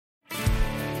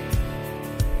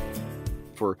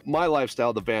for my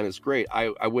lifestyle, the van is great.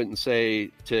 I wouldn't say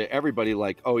to everybody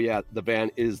like, oh yeah, the van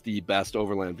is the best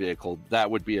overland vehicle. That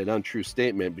would be an untrue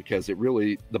statement, because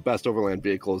the best overland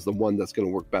vehicle is the one that's going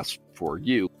to work best for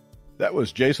you. That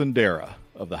was Jason Dara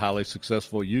of the highly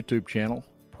successful YouTube channel,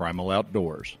 Primal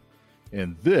Outdoors.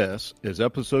 And this is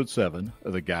episode 7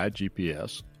 of the Guide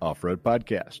GPS Off-Road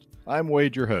Podcast. I'm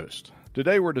Wade, your host.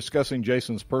 Today we're discussing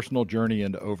Jason's personal journey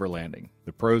into overlanding,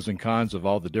 the pros and cons of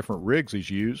all the different rigs he's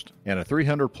used, and a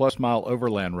 300-plus mile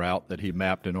overland route that he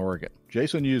mapped in Oregon.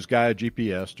 Jason used Gaia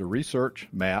GPS to research,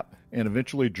 map, and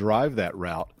eventually drive that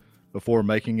route before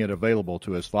making it available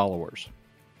to his followers.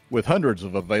 With hundreds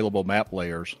of available map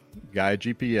layers, Gaia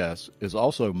GPS is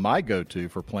also my go-to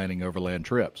for planning overland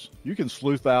trips. You can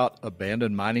sleuth out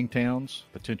abandoned mining towns,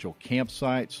 potential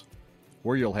campsites,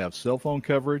 where you'll have cell phone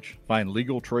coverage, find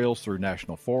legal trails through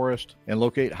national forest, and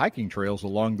locate hiking trails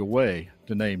along the way,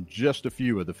 to name just a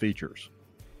few of the features.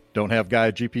 Don't have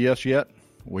Gaia GPS yet?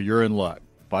 Well, you're in luck.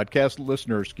 Podcast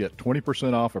listeners get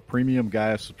 20% off a premium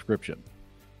Gaia subscription.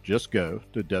 Just go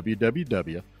to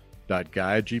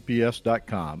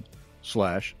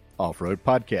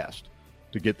www.gaiagps.com/offroadpodcast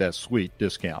to get that sweet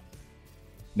discount.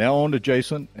 Now on to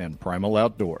Jason and Primal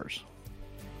Outdoors.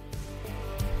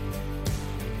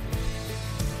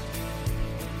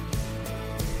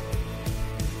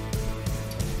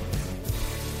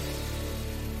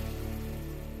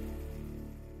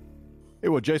 Hey,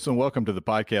 well, Jason, welcome to the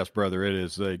podcast, brother. It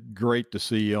is great to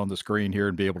see you on the screen here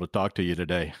and be able to talk to you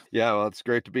today. Yeah, well, it's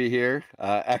great to be here.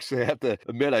 Actually, I have to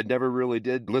admit, I never really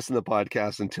did listen to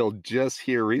podcasts until just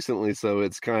here recently. So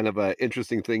it's kind of an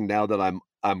interesting thing now that I'm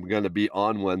going to be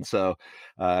on one. So,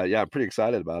 yeah, I'm pretty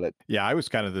excited about it. Yeah, I was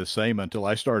kind of the same until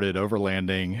I started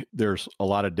overlanding. There's a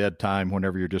lot of dead time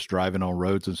whenever you're just driving on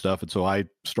roads and stuff. And so I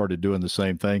started doing the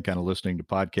same thing, kind of listening to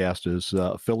podcasts as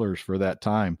fillers for that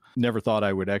time. Never thought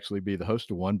I would actually be the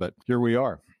host of one, but here we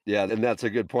are. Yeah, and that's a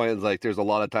good point. It's like there's a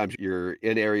lot of times you're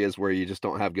in areas where you just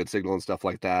don't have good signal and stuff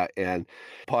like that. And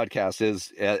podcast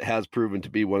has proven to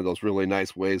be one of those really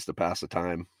nice ways to pass the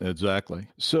time. Exactly.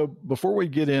 So before we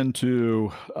get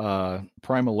into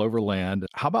Primal Overland,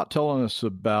 how about telling us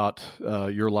about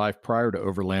your life prior to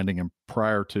overlanding and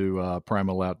prior to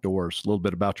Primal Outdoors, a little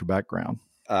bit about your background?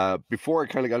 Before I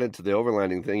kind of got into the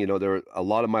overlanding thing, a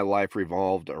lot of my life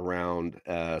revolved around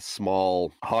a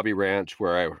small hobby ranch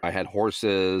where I had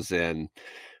horses and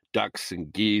ducks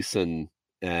and geese and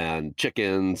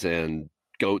chickens and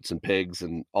goats and pigs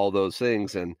and all those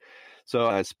things. And so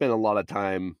I spent a lot of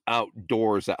time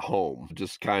outdoors at home,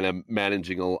 just kind of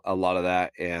managing a lot of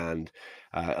that. And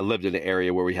I lived in an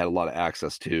area where we had a lot of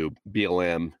access to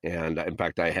BLM. And in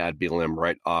fact, I had BLM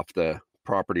right off the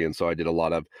property. And so I did a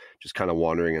lot of just kind of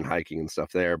wandering and hiking and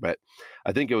stuff there. But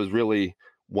I think it was really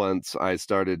once I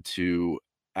started to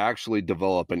actually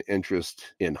develop an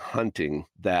interest in hunting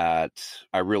that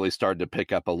I really started to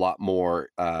pick up a lot more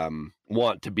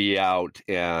want to be out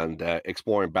and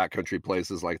exploring backcountry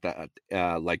places like that,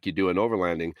 like you do in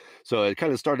overlanding. So it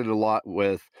kind of started a lot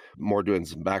with more doing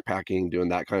some backpacking, doing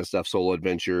that kind of stuff, solo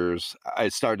adventures. I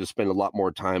started to spend a lot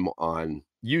more time on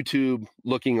YouTube,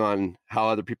 looking on how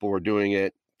other people were doing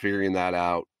it, figuring that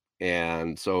out.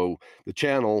 And so the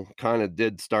channel kind of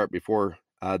did start before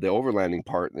the overlanding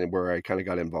part, and where I kind of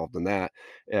got involved in that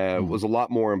was a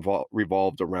lot more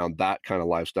revolved around that kind of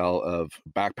lifestyle of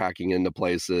backpacking into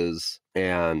places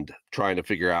and trying to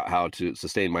figure out how to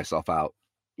sustain myself out,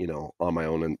 on my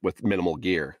own and with minimal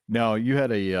gear. Now, you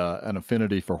had an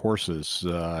affinity for horses,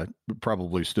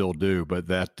 probably still do, but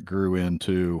that grew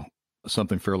into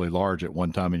something fairly large at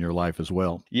one time in your life as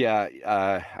well. Yeah,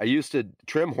 I used to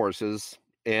trim horses,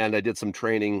 and I did some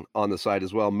training on the side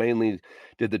as well. Mainly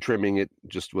did the trimming. It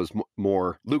just was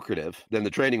more lucrative than the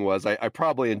training was. I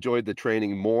probably enjoyed the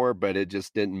training more, but it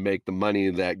just didn't make the money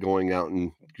that going out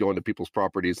and going to people's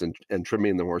properties and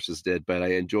trimming the horses did. But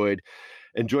I enjoyed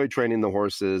training the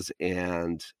horses,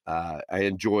 and I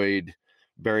enjoyed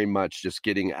very much just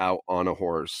getting out on a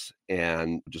horse.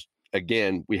 And just,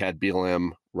 again, we had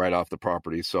BLM right off the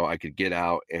property, so I could get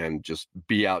out and just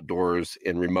be outdoors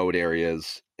in remote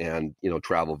areas and,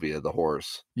 travel via the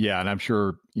horse. Yeah. And I'm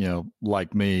sure,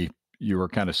 like me, you were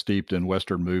kind of steeped in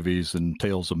Western movies and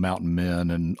tales of mountain men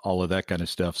and all of that kind of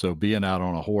stuff. So being out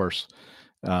on a horse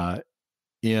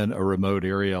in a remote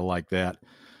area like that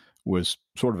was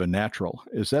sort of a natural.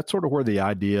 Is that sort of where the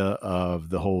idea of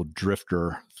the whole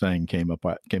drifter thing came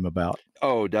about?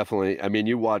 Oh, definitely. I mean,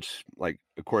 you watch,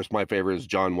 of course, my favorite is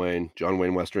John Wayne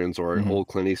Westerns or old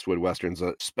Clint Eastwood Westerns,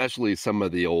 especially some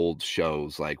of the old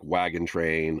shows like Wagon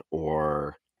Train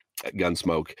or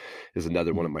Gunsmoke is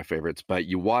another one of my favorites. But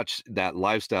you watch that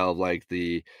lifestyle, like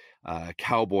the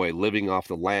cowboy living off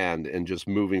the land and just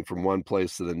moving from one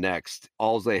place to the next.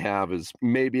 All they have is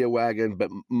maybe a wagon, but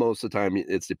most of the time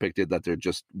it's depicted that they're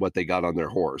just what they got on their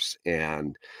horse.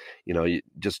 And, you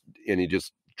just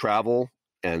travel,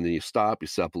 and then you stop, you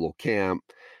set up a little camp,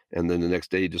 and then the next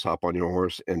day you just hop on your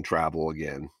horse and travel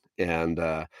again. And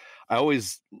I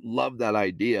always loved that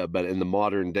idea, but in the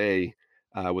modern day,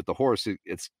 with the horse,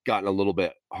 it's gotten a little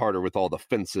bit harder with all the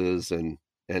fences and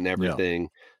everything.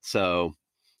 So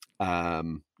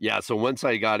so once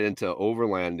I got into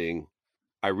overlanding,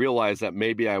 I realized that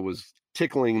maybe I was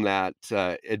tickling that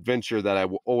adventure that I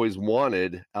always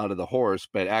wanted out of the horse,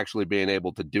 but actually being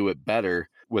able to do it better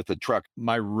with the truck.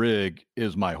 My rig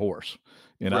is my horse,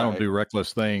 and I don't do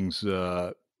reckless things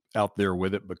out there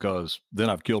with it, because then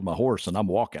I've killed my horse and I'm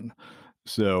walking.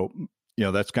 So,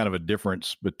 that's kind of a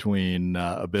difference between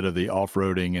a bit of the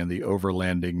off-roading and the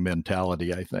overlanding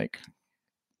mentality, I think.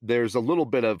 There's a little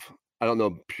bit of, I don't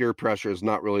know, peer pressure is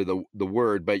not really the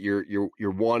word, but you're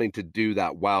wanting to do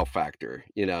that wow factor,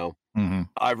 Mm-hmm.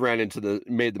 I've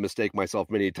made the mistake myself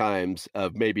many times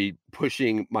of maybe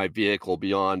pushing my vehicle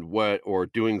beyond or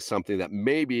doing something that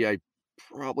maybe I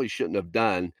probably shouldn't have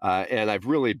done. And I've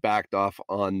really backed off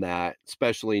on that,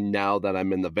 especially now that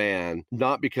I'm in the van,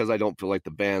 not because I don't feel like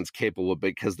the van's capable, but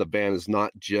because the van is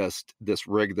not just this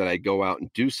rig that I go out and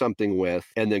do something with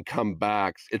and then come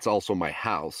back. It's also my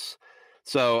house.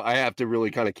 So I have to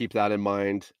really kind of keep that in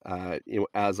mind,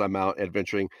 as I'm out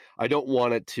adventuring. I don't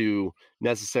want it to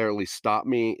necessarily stop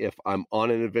me if I'm on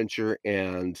an adventure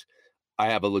and I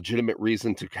have a legitimate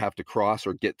reason to have to cross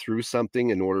or get through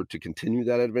something in order to continue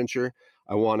that adventure.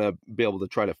 I want to be able to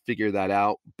try to figure that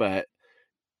out. But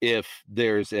if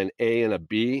there's an A and a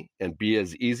B, and B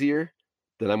is easier,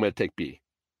 then I'm going to take B.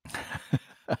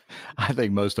 I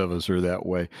think most of us are that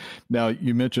way. Now,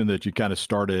 you mentioned that you kind of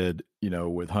started,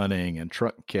 with hunting and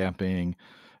truck camping.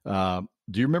 Do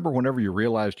you remember whenever you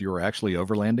realized you were actually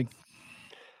overlanding?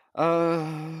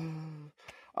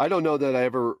 I don't know that I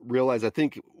ever realized. I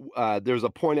think there's a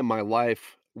point in my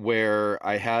life where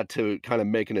I had to kind of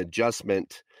make an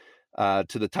adjustment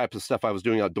to the types of stuff I was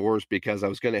doing outdoors, because I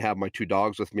was going to have my 2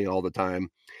 dogs with me all the time,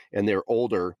 and they're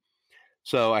older.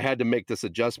 So I had to make this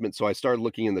adjustment. So I started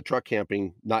looking in the truck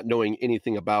camping, not knowing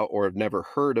anything about or have never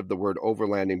heard of the word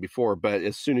overlanding before. But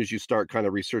as soon as you start kind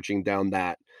of researching down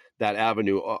that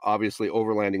avenue, obviously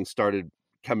overlanding started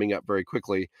coming up very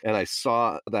quickly. And I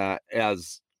saw that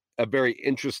as a very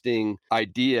interesting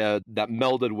idea that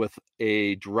melded with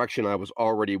a direction I was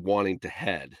already wanting to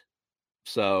head.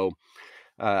 So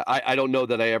I don't know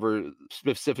that I ever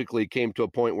specifically came to a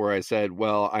point where I said,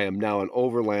 well, I am now an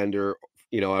overlander.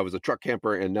 I was a truck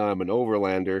camper and now I'm an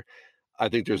overlander. I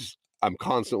think I'm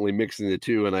constantly mixing the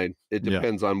two, and it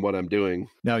depends on what I'm doing.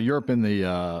 Now, you're up in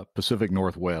the Pacific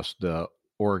Northwest,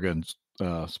 Oregon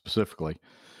specifically.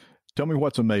 Tell me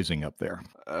what's amazing up there.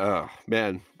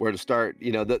 Man, where to start?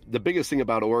 The biggest thing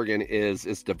about Oregon is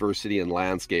its diversity in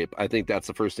landscape. I think that's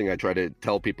the first thing I try to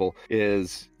tell people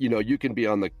is, you can be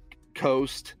on the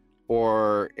coast,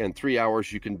 or in 3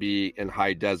 hours you can be in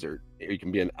high desert. You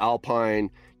can be in alpine,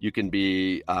 you can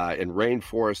be in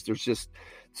rainforest. There's just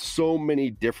so many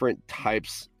different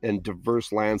types and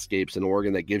diverse landscapes in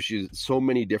Oregon that gives you so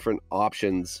many different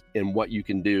options in what you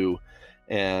can do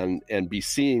and be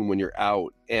seeing when you're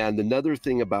out. And another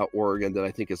thing about Oregon that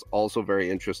I think is also very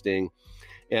interesting,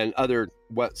 and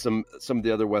some of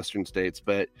the other Western states,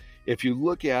 but if you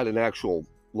look at an actual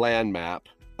land map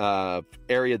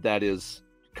area that is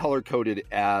color-coded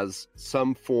as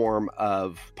some form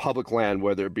of public land,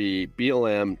 whether it be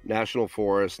BLM, national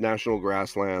forest, national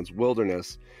grasslands,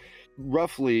 wilderness,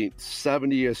 roughly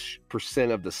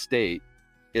 70% of the state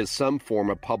is some form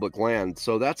of public land.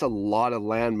 So that's a lot of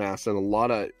land mass and a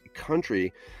lot of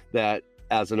country that,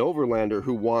 as an overlander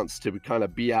who wants to kind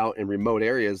of be out in remote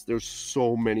areas, there's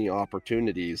so many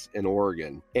opportunities in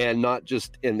Oregon, and not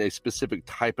just in a specific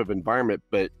type of environment,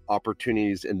 but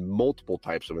opportunities in multiple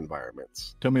types of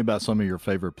environments. Tell me about some of your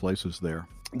favorite places there.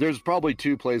 There's probably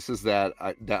 2 places that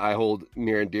I hold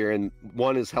near and dear, and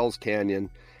one is Hell's Canyon,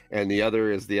 and the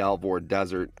other is the Alvord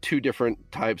Desert. 2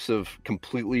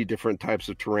 completely different types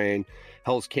of terrain.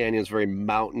 Hell's Canyon is very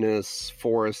mountainous,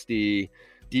 foresty,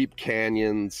 deep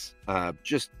canyons,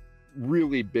 just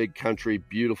really big country,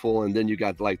 beautiful. And then you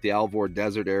got like the Alvord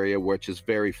Desert area, which is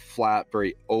very flat,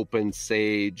 very open,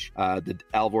 sage. The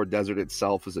Alvord Desert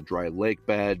itself is a dry lake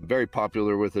bed, very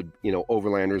popular with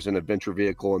overlanders and adventure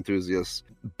vehicle enthusiasts.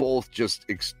 Both just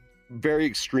very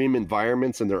extreme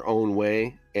environments in their own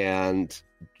way, and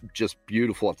just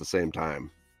beautiful at the same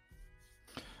time.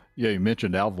 Yeah, you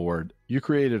mentioned Alvord. You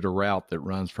created a route that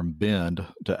runs from Bend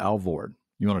to Alvord.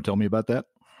 You want to tell me about that?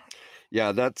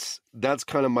 Yeah, that's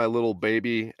kind of my little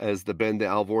baby as the Bend to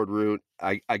Alvord route.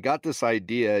 I got this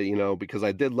idea, because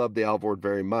I did love the Alvord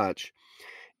very much,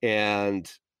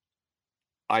 and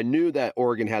I knew that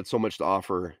Oregon had so much to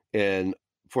offer and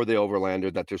for the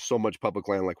overlander that there's so much public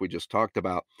land like we just talked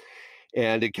about.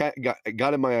 And it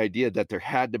got in my idea that there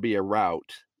had to be a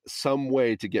route, some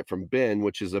way to get from Bend,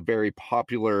 which is a very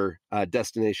popular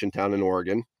destination town in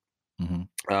Oregon. Hmm.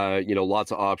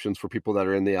 Lots of options for people that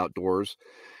are in the outdoors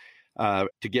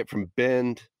to get from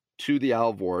Bend to the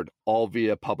Alvord, all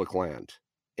via public land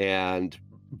and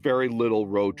very little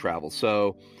road travel.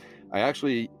 So I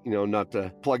actually, not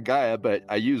to plug Gaia, but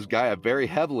I use Gaia very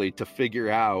heavily to figure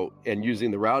out and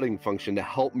using the routing function to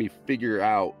help me figure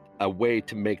out a way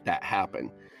to make that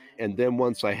happen. And then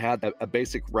once I had a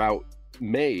basic route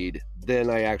made, then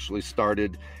I actually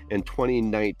started in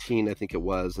 2019, I think it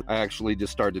was. I actually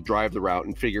just started to drive the route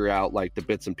and figure out like the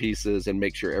bits and pieces and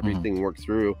make sure everything worked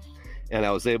through. And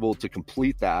I was able to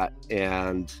complete that.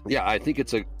 And yeah, I think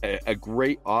it's a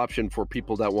great option for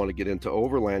people that want to get into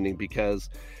overlanding because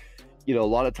a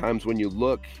lot of times when you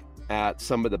look at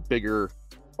some of the bigger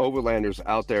overlanders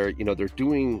out there, they're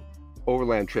doing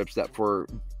overland trips that for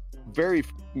very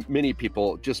many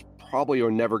people just probably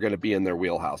are never going to be in their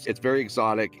wheelhouse. It's very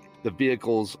exotic. The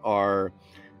vehicles are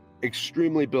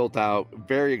extremely built out,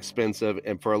 very expensive.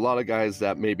 And for a lot of guys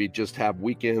that maybe just have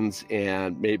weekends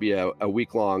and maybe a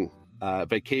week-long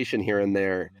vacation here and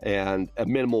there and a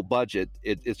minimal budget,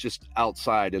 it's just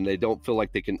outside and they don't feel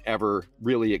like they can ever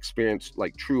really experience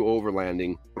like true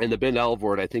overlanding. And the Bend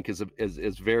Alvord, I think,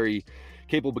 is very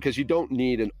capable because you don't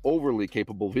need an overly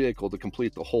capable vehicle to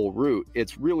complete the whole route.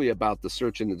 It's really about the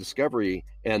search and the discovery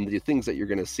and the things that you're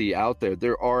going to see out there.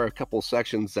 There are a couple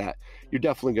sections that you're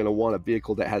definitely going to want a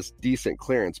vehicle that has decent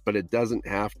clearance, but it doesn't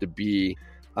have to be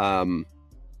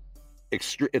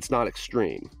it's not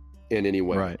extreme in any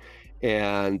way. Right.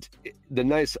 And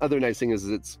the other nice thing is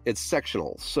it's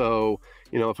sectional. So,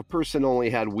 if a person only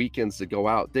had weekends to go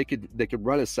out, they could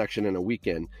run a section in a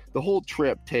weekend. The whole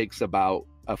trip takes about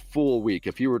a full week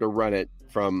if you were to run it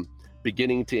from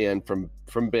beginning to end, from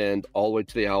Bend all the way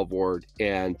to the Alvord,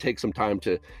 and take some time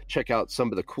to check out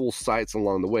some of the cool sites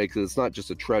along the way, because it's not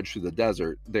just a trudge through the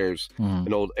desert. There's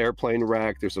an old airplane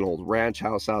wreck. There's an old ranch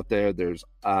house out there. There's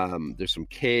some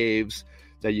caves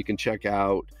that you can check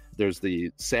out. There's the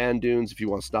sand dunes if you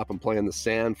want to stop and play in the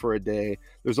sand for a day.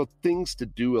 There's things to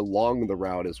do along the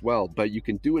route as well, but you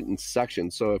can do it in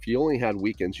sections. So if you only had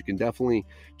weekends, you can definitely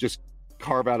just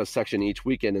carve out a section each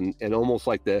weekend and almost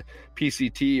like the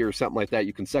PCT or something like that,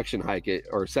 you can section hike it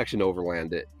or section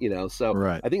overland it, so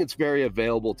Right. I think it's very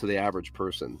available to the average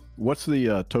person. What's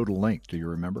the total length? Do you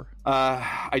remember?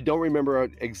 I don't remember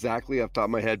exactly off the top of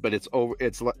my head, but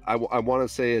I want to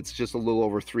say it's just a little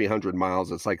over 300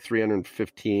 miles. It's like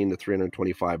 315 to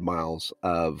 325 miles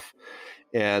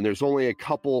and there's only a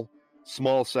couple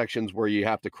small sections where you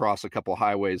have to cross a couple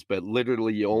highways, but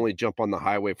literally you only jump on the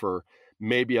highway for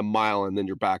maybe a mile and then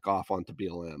you're back off onto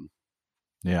BLM.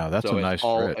 Yeah, that's a nice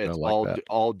stretch. It's I like that.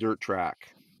 all dirt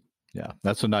track. Yeah,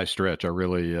 that's a nice stretch. I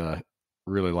really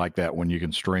like that when you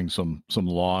can string some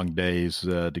long days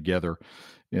together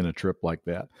in a trip like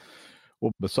that.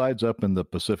 Well, besides up in the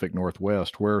Pacific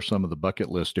Northwest, where are some of the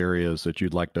bucket list areas that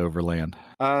you'd like to overland?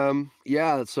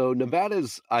 Yeah, so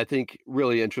Nevada's, I think,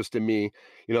 really interested me.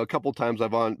 A couple times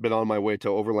I've been on my way to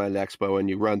Overland Expo, and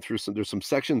you run through there's some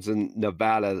sections in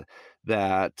Nevada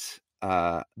that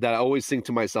I always think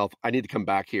to myself, I need to come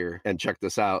back here and check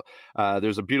this out.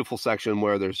 There's a beautiful section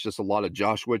where there's just a lot of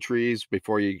Joshua trees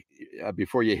before you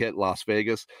hit Las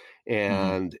Vegas,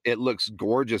 and it looks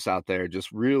gorgeous out there,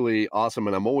 just really awesome.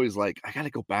 And I'm always like, I got to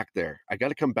go back there. I got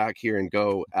to come back here and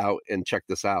go out and check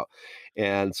this out.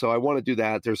 And so I want to do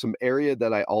that. There's some area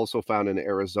that I also found in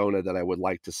Arizona that I would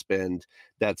like to spend.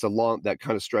 That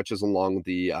kind of stretches along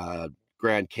the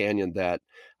Grand Canyon that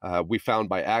we found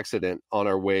by accident on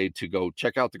our way to go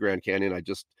check out the Grand Canyon.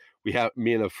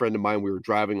 Me and a friend of mine, we were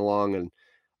driving along, and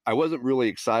I wasn't really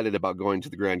excited about going to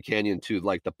the Grand Canyon to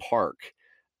like the park.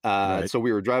 Right. So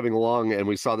we were driving along and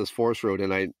we saw this forest road,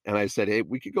 and I said, hey,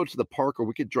 we could go to the park or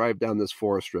we could drive down this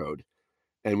forest road.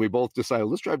 And we both decided,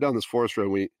 let's drive down this forest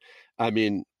road.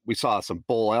 We saw some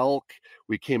bull elk.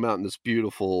 We came out in this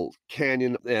beautiful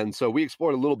canyon. And so we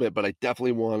explored a little bit, but I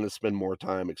definitely wanted to spend more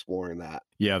time exploring that.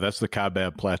 Yeah, that's the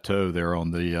Kaibab Plateau there on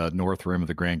the north rim of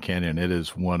the Grand Canyon. It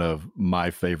is one of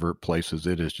my favorite places.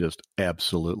 It is just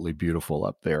absolutely beautiful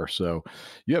up there. So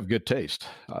you have good taste.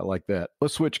 I like that.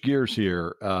 Let's switch gears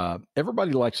here.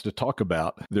 Everybody likes to talk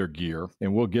about their gear,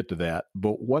 and we'll get to that.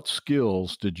 But what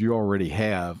skills did you already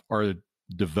have, or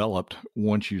developed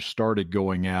once you started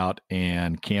going out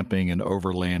and camping and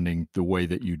overlanding the way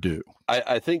that you do?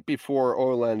 I think before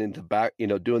overlanding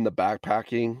to doing the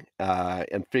backpacking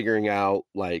and figuring out,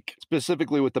 like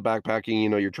specifically with the backpacking,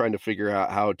 you're trying to figure out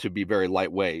how to be very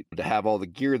lightweight, to have all the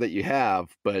gear that you have,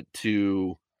 but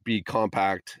to be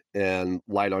compact and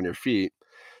light on your feet.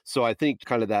 So I think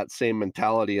kind of that same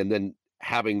mentality, and then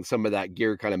having some of that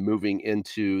gear kind of moving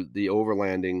into the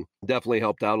overlanding definitely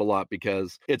helped out a lot,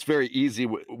 because it's very easy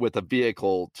with a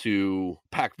vehicle to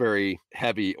pack very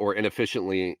heavy or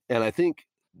inefficiently. And I think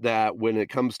that when it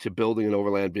comes to building an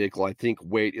overland vehicle, I think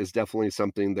weight is definitely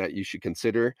something that you should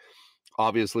consider.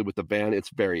 Obviously, with the van, it's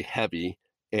very heavy,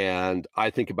 and I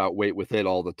think about weight with it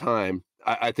all the time.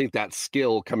 I think that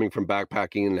skill coming from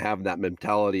backpacking and having that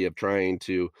mentality of trying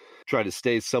to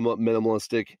stay somewhat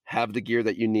minimalistic, have the gear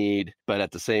that you need, but at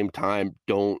the same time,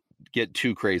 don't get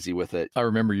too crazy with it. I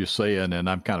remember you saying, and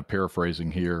I'm kind of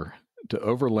paraphrasing here, to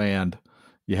overland,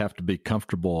 you have to be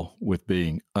comfortable with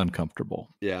being uncomfortable.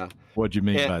 Yeah. What do you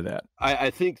mean by that? I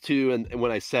think too, and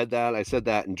when I said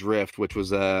that in Drift, which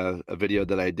was a video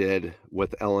that I did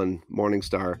with Ellen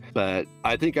Morningstar. But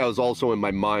I think I was also in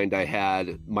my mind, I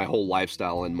had my whole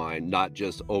lifestyle in mind, not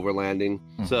just overlanding.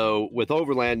 Mm-hmm. So with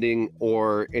overlanding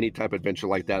or any type of adventure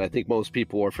like that, I think most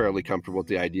people are fairly comfortable with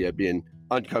the idea of being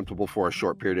uncomfortable for a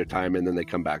short period of time, and then they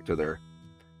come back to their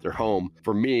home.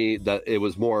 For me, that it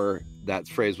was more, that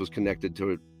phrase was connected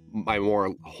to my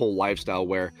more whole lifestyle,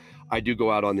 where I do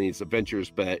go out on these adventures,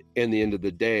 but in the end of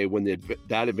the day, when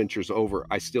that adventure's over,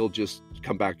 I still just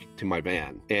come back to my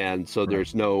van. And so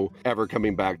there's no ever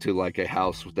coming back to like a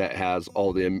house that has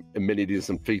all the amenities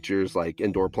and features like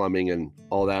indoor plumbing and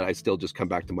all that. I still just come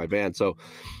back to my van. So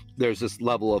there's this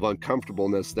level of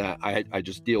uncomfortableness that I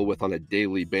just deal with on a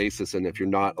daily basis. And if you're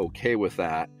not okay with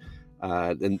that,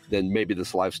 then maybe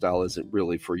this lifestyle isn't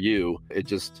really for you. It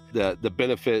just, the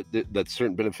benefit, that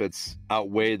certain benefits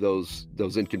outweigh those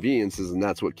inconveniences, and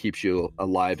that's what keeps you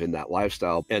alive in that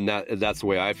lifestyle. And that's the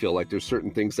way I feel. Like there's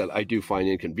certain things that I do find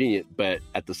inconvenient, but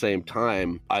at the same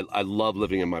time, I love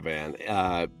living in my van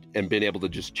and being able to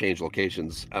just change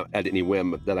locations at any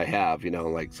whim that I have.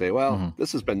 Like say, well,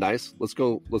 This has been nice. Let's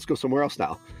go somewhere else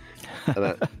now.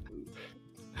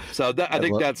 So I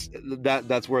think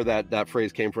that's where that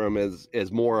phrase came from,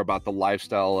 is more about the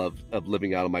lifestyle of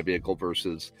living out of my vehicle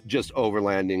versus just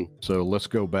overlanding. So let's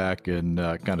go back and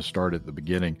kind of start at the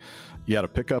beginning. You had a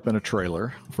pickup and a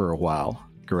trailer for a while,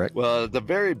 correct? Well, at the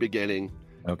very beginning,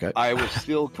 okay, I was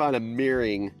still kind of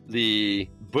mirroring the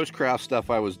bushcraft stuff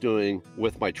I was doing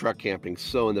with my truck camping.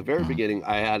 So in the very beginning,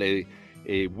 I had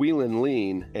a wheel and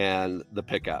lean and the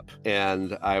pickup,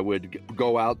 and I would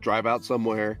drive out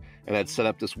somewhere, and I'd set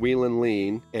up this wheel and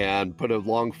lean and put a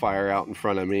long fire out in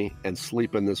front of me and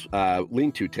sleep in this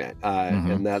lean-to tent.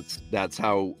 And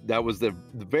that was the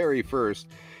very first.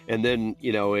 And then,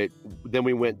 then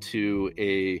we went to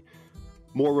a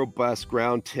more robust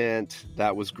ground tent.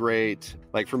 That was great.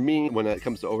 Like for me, when it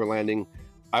comes to overlanding,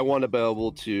 I want to be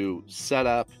able to set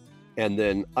up and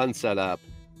then unset up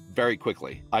very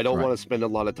quickly. I don't want to spend a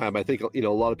lot of time. I think, a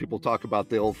lot of people talk about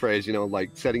the old phrase,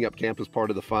 like setting up camp is part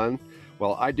of the fun.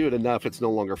 Well, I do it enough, it's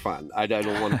no longer fun. I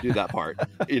don't want to do that part.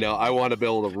 I want to be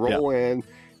able to roll in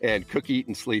and cook, eat,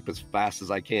 and sleep as fast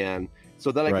as I can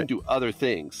so that I can do other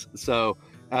things. So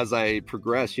as I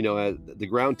progressed, the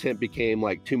ground tent became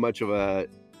like too much of an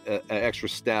extra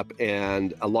step,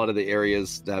 and a lot of the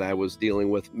areas that I was dealing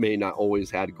with may not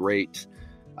always had great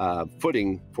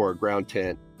footing for a ground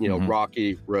tent,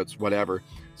 rocky, roots, whatever.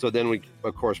 So then we,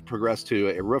 of course, progressed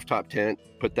to a rooftop tent,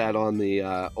 put that on the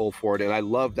old Ford, and I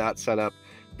love that setup.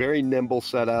 Very nimble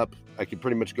setup. I could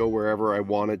pretty much go wherever I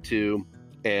wanted to,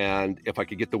 and if I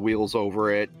could get the wheels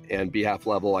over it and be half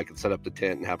level, I could set up the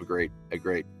tent and have a great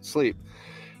sleep.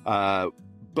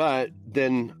 But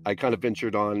then I kind of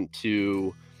ventured on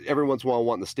to, every once in a while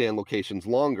wanting to stay in locations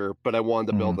longer, but I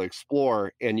wanted to be able to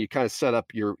explore. And you kind of set up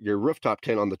your rooftop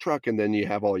tent on the truck, and then you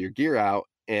have all your gear out,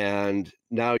 and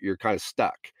now you're kind of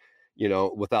stuck,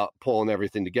 without pulling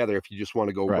everything together. If you just want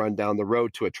to go run down the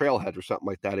road to a trailhead or something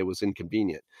like that, it was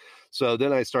inconvenient. So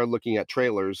then I started looking at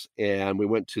trailers, and we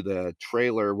went to the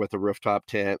trailer with a rooftop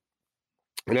tent.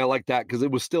 And I liked that because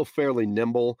it was still fairly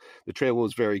nimble. The trailer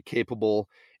was very capable,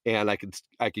 and I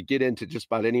could get into just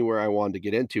about anywhere I wanted to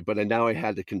get into. But now I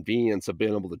had the convenience of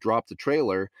being able to drop the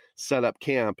trailer, set up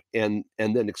camp, and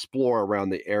then explore around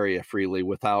the area freely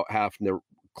without having to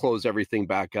close everything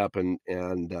back up and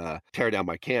tear down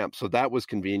my camp. So that was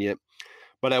convenient.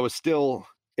 But I was still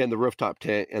in the rooftop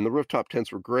tent, and the rooftop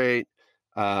tents were great.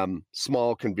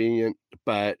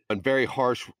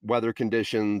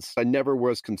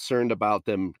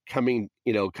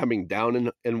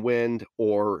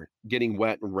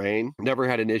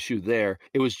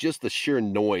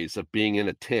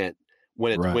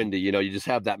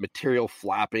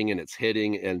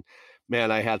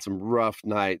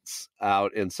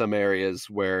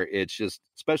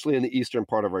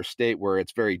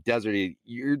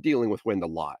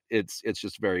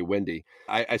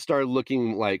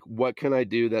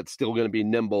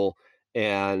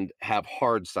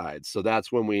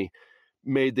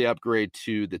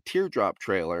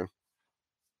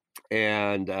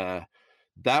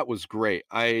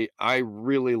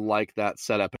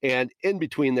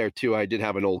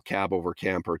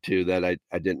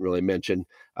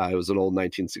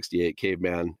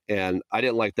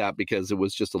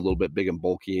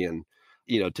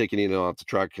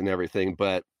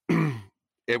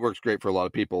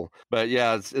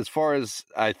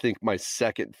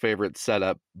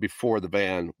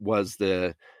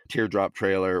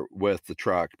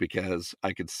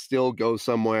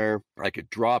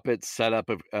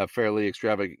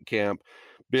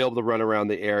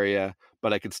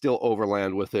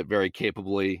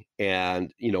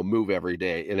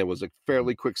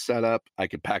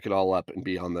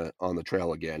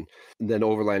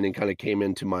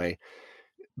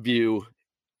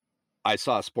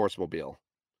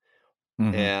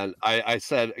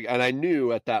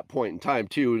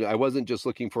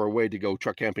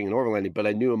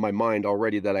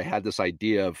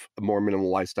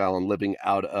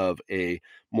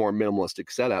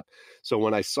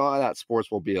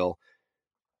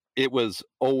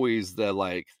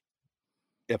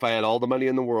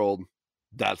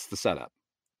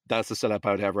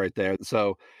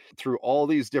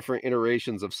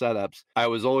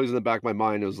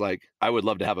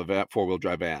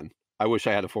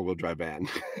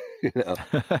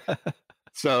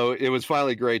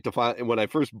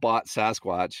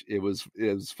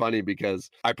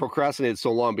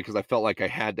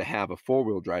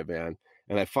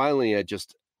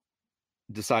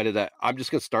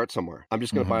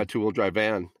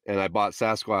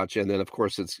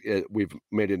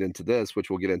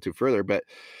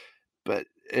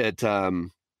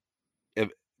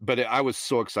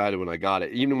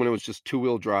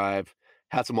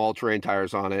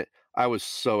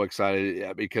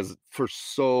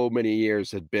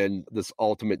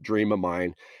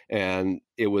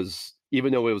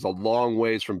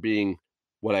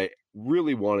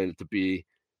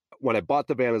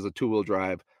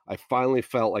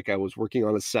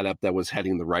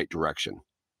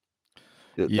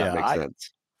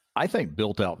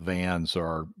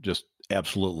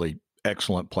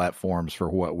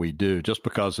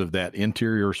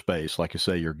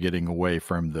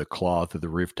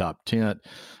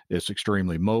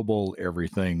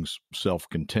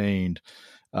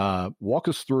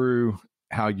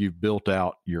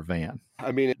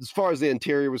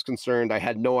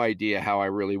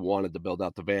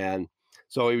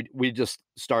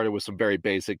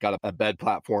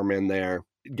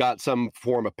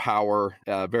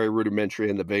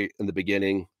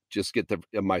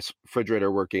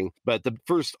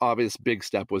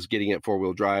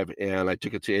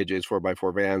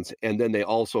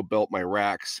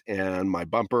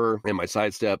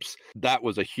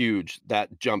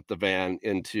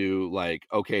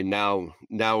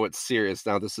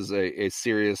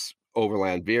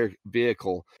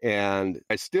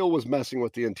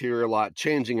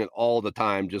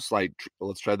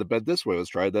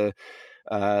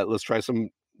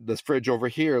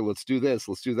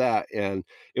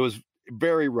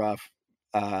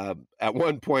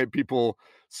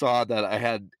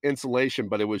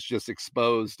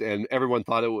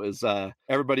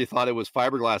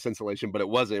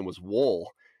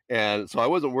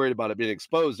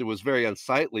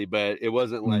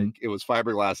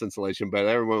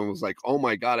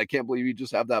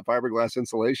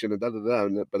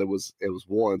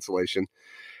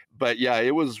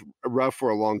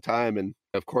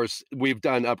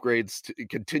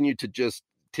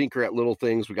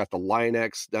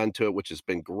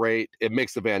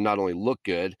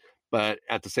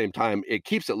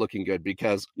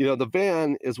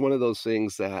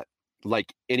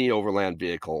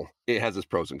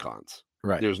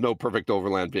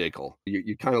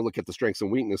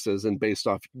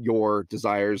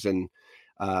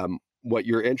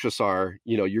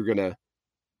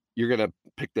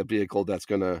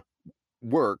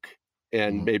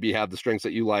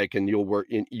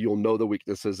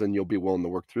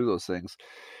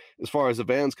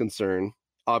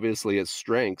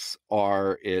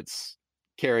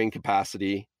 carrying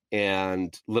capacity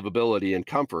and livability and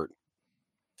comfort.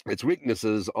 Its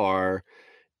weaknesses are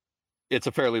it's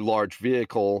a fairly large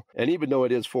vehicle, and even though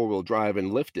it is four-wheel drive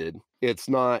and lifted, it's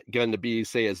not going to be,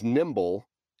 say, as nimble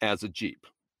as a Jeep,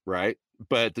 right?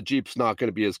 But the Jeep's not going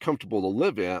to be as comfortable to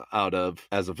live out of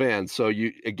as a van. So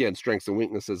you, again, strengths and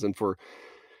weaknesses. And for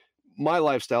my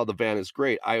lifestyle, the van is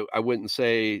great. I wouldn't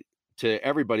say to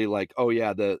everybody like, oh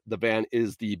yeah, the van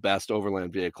is the best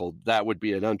overland vehicle. That would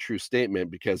be an untrue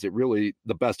statement, because the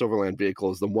best overland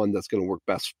vehicle is the one that's going to work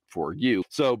best for you.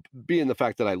 So being the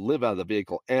fact that I live out of the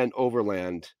vehicle and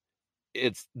overland,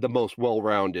 it's the most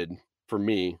well-rounded for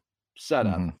me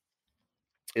setup. Mm-hmm.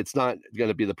 It's not going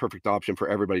to be the perfect option for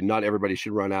everybody. Not everybody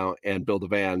should run out and build a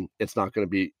van. It's not going to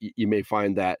be, you may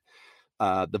find that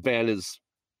the van is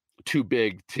too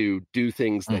big to do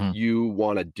things that you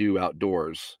want to do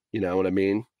outdoors. You know what I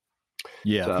mean?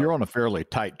 Yeah. So, if you're on a fairly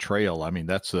tight trail, I mean,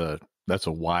 that's a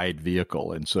wide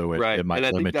vehicle. And so it might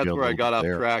limit you. And I think that's where I got off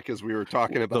track as we were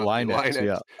talking about the Line-X.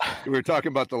 Yeah. We were talking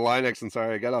about the Line-X, and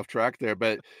sorry, I got off track there.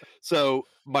 But so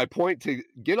my point to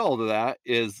get all of that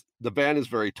is the van is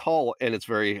very tall and it's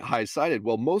very high-sided.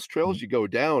 Well, most trails you go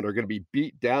down are going to be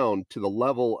beat down to the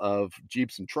level of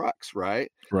Jeeps and trucks,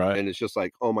 right? Right. And it's just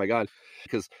like, oh my God.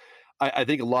 Because I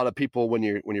think a lot of people, when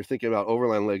you're thinking about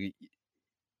overland, like,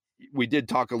 we did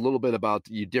talk a little bit about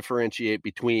you differentiate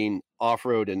between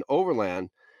off-road and overland,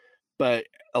 but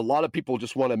a lot of people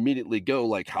just want to immediately go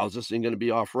like, how's this thing going to be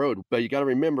off-road? But you got to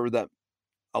remember that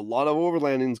a lot of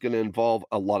overlanding is going to involve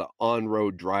a lot of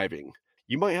on-road driving.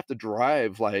 You might have to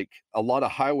drive like a lot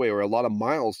of highway or a lot of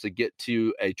miles to get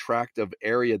to a tract of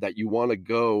area that you want to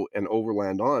go and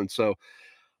overland on. So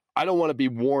I don't want to be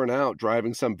worn out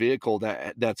driving some vehicle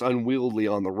that's unwieldy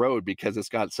on the road because it's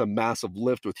got some massive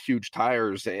lift with huge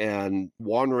tires and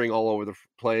wandering all over the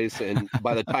place. And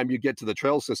by the time you get to the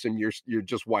trail system, you're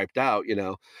just wiped out, you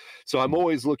know? So I'm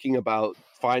always looking about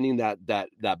finding that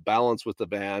balance with the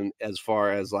van, as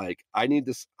far as like, I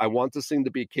want this thing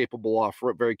to be capable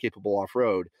very capable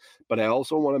off-road, but I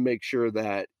also want to make sure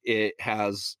that it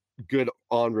has good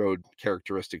on-road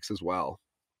characteristics as well.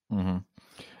 Mm-hmm.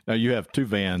 Now, you have two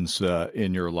vans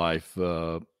in your life.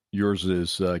 Yours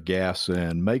is gas,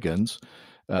 and Megan's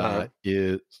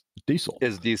is diesel.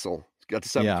 It's diesel. It's got the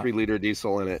 7.3 liter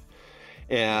diesel in it.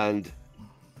 And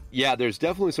yeah, there's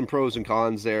definitely some pros and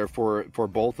cons there for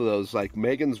both of those. Like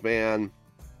Megan's van,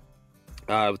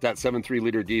 with that 7.3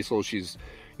 liter diesel, she's,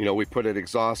 we put an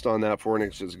exhaust on that,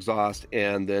 4-inch exhaust,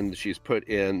 and then she's put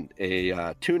in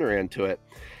a tuner into it.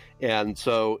 And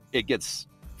so it gets,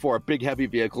 for a big heavy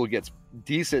vehicle, it gets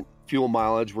decent fuel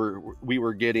mileage. We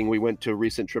went to a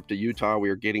recent trip to Utah. We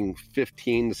were getting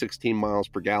 15 to 16 miles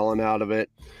per gallon out of it.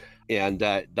 And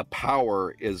the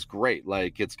power is great.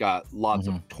 Like, it's got lots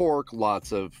of torque,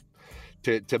 lots of,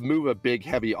 to move a big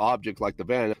heavy object like the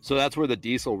van. So that's where the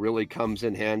diesel really comes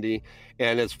in handy.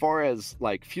 And as far as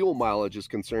like fuel mileage is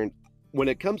concerned, when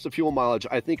it comes to fuel mileage,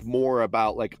 I think more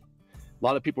about, like, a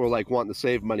lot of people are like wanting to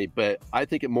save money, but I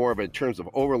think it more of in terms of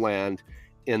overland,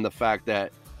 in the fact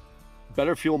that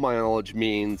better fuel mileage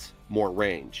means more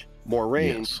range. More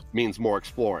range means more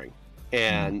exploring.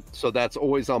 And so that's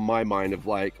always on my mind of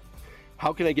like,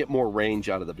 how can I get more range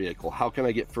out of the vehicle? How can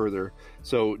I get further?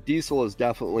 So diesel is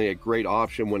definitely a great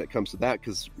option when it comes to that,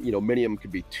 because, many of them can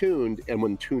be tuned, and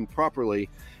when tuned properly,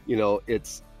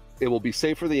 it will be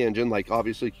safe for the engine. Like,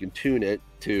 obviously you can tune it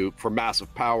for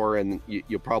massive power, and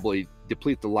you'll probably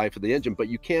deplete the life of the engine, but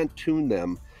you can tune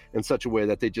them in such a way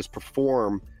that they just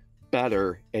perform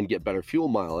better and get better fuel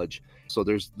mileage. So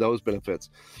there's those benefits.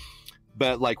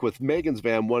 But like with Megan's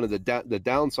van, one of the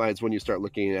downsides when you start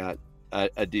looking at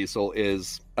a diesel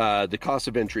is the cost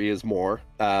of entry is more.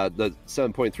 The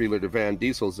 7.3 liter van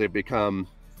diesels, they've become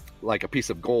like a piece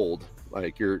of gold.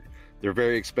 Like they're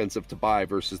very expensive to buy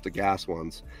versus the gas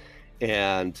ones.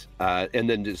 And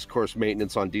then just, of course,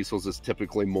 maintenance on diesels is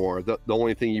typically more. The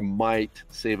only thing you might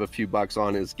save a few bucks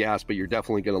on is gas, but you're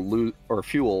definitely going to lose, or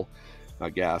fuel.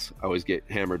 Not gas. I always get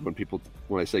hammered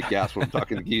when I say gas when I'm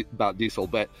talking about diesel.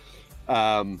 But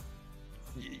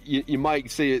you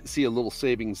might see a little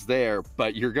savings there,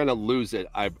 but you're going to lose it.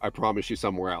 I promise you,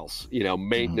 somewhere else.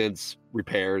 Maintenance,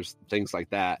 repairs, things like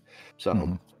that.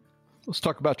 So let's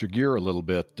talk about your gear a little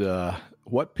bit.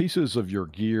 What pieces of your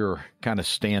gear kind of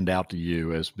stand out to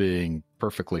you as being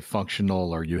perfectly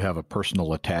functional, or you have a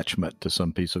personal attachment to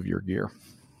some piece of your gear?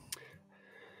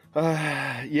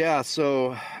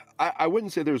 So I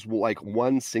wouldn't say there's like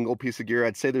one single piece of gear.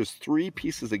 I'd say there's 3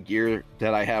 pieces of gear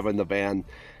that I have in the van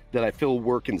that I feel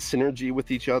work in synergy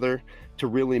with each other to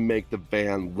really make the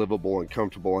van livable and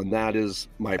comfortable. And that is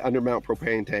my undermount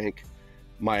propane tank,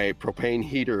 my propane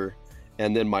heater,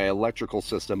 and then my electrical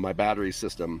system, my battery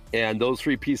system. And those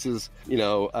three pieces,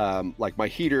 like my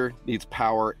heater needs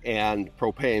power and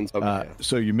propane.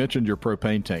 So you mentioned your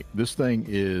propane tank. This thing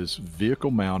is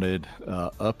vehicle mounted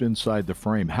up inside the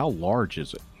frame. How large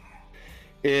is it?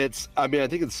 I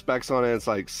think it's specs on it. It's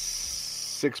like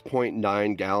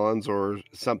 6.9 gallons or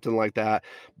something like that.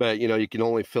 But, you can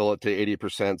only fill it to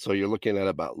 80%. So you're looking at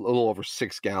about a little over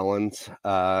 6 gallons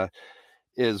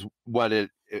is what it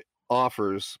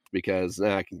offers, because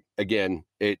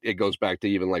it goes back to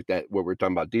even like that, what we're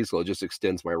talking about diesel. It just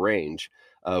extends my range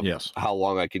of how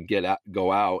long I can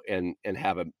go out and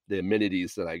have the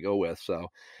amenities that I go with. So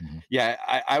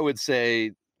I would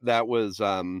say that was,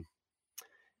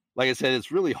 like I said,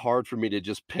 it's really hard for me to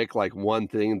just pick like one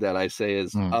thing that I say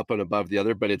is up and above the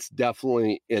other, but it's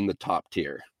definitely in the top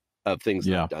tier of things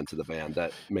that I've done to the van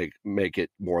that make it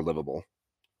more livable.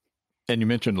 And you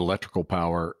mentioned electrical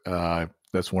power.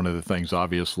 That's one of the things,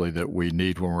 obviously, that we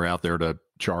need when we're out there to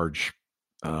charge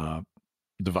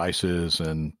devices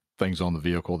and things on the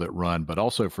vehicle that run. But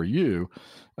also for you,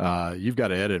 you've got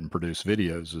to edit and produce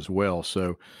videos as well.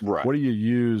 So What do you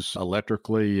use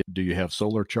electrically? Do you have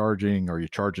solar charging? Are you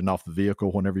charging off the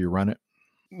vehicle whenever you run it?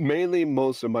 Mainly,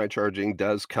 most of my charging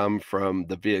does come from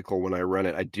the vehicle when I run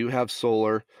it. I do have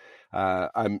solar.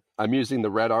 I'm using the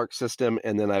Red Arc system,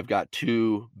 and then I've got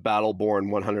two Battle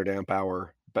Born 100 amp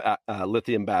hour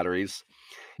lithium batteries,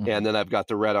 and then I've got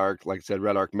the Red Arc, like I said,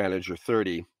 Red Arc Manager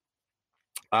 30.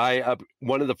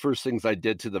 One of the first things I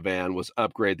did to the van was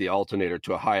upgrade the alternator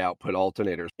to a high output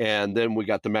alternator, and then we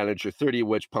got the Manager 30,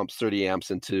 which pumps 30 amps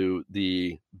into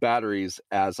the batteries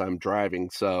as I'm driving.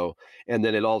 So, and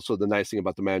then the nice thing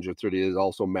about the Manager 30 is it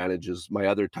also manages my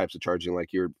other types of charging,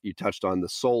 like you touched on the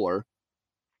solar.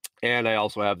 And I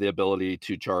also have the ability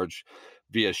to charge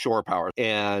via shore power.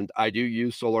 And I do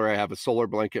use solar. I have a solar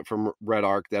blanket from Red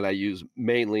Arc that I use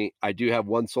mainly. I do have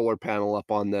one solar panel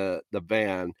up on the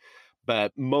van,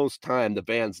 but most time the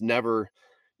van's never,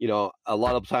 a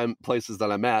lot of time places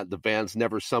that I'm at, the van's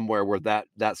never somewhere where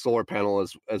that solar panel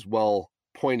is as well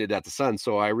pointed at the sun.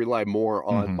 So I rely more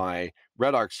on my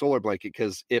Red Arc solar blanket,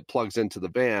 because it plugs into the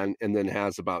van and then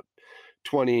has about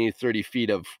 20, 30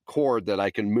 feet of cord that I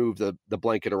can move the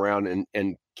blanket around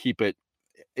and keep it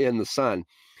in the sun.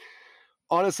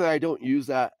 Honestly, I don't use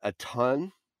that a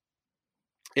ton.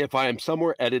 If I am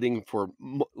somewhere editing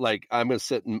like I'm going to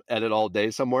sit and edit all day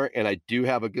somewhere, and I do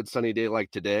have a good sunny day like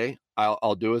today,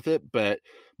 I'll do with it. But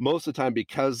most of the time,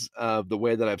 because of the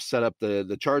way that I've set up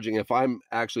the charging, if I'm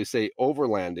actually, say,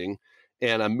 overlanding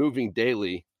and I'm moving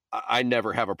daily, I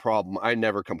never have a problem. I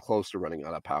never come close to running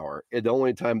out of power. The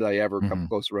only time that I ever come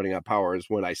close to running out of power is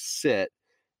when I sit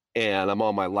and I'm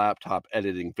on my laptop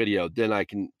editing video. Then I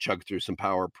can chug through some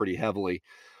power pretty heavily.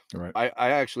 Right.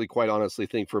 I actually quite honestly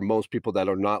think for most people that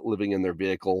are not living in their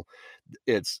vehicle,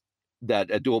 it's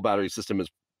that a dual battery system is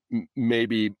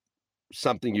maybe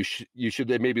something you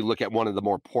should maybe look at one of the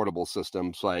more portable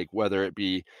systems, like whether it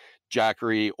be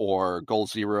Jackery or Goal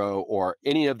Zero or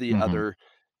any of the other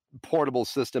portable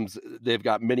systems. They've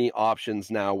got many options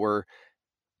now where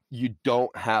you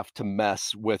don't have to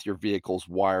mess with your vehicle's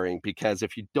wiring, because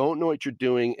if you don't know what you're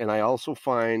doing, and I also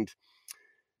find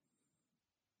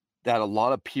that a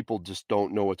lot of people just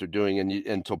don't know what they're doing,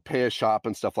 and to pay a shop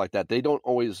and stuff like that, they don't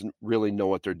always really know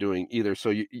what they're doing either. So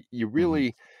you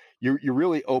really you're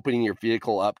really opening your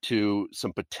vehicle up to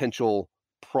some potential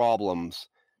problems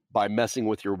by messing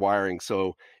with your wiring.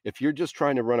 So if you're just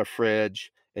trying to run a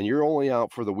fridge and you're only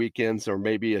out for the weekends or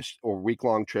maybe or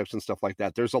week-long trips and stuff like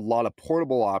that, there's a lot of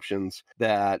portable options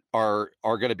that are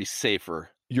going to be safer.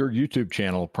 Your YouTube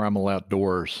channel, Primal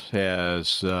Outdoors,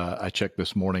 has, I checked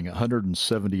this morning,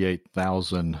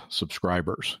 178,000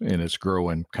 subscribers, and it's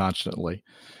growing constantly.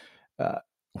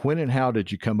 When and how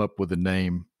did you come up with the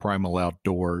name Primal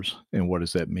Outdoors, and what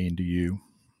does that mean to you?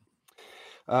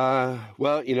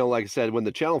 Well, like I said, when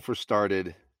the channel first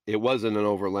started, it wasn't an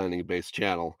overlanding-based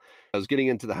channel. I was getting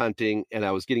into the hunting, and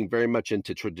I was getting very much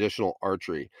into traditional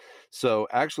archery. So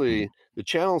actually, the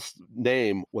channel's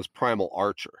name was Primal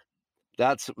Archer.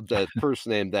 That's the first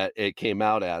name that it came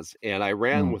out as. And I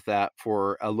ran with that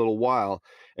for a little while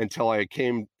until I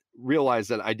realized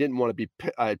that I didn't want to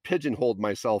I pigeonholed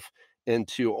myself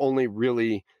into only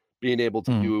really being able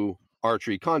to do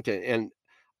archery content. And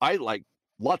I like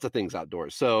lots of things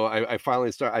outdoors. So I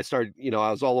finally started,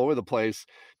 I was all over the place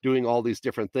doing all these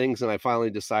different things. And I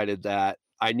finally decided that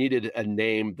I needed a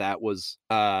name that was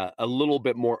a little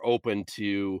bit more open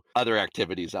to other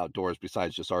activities outdoors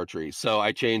besides just archery. So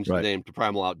I changed the name to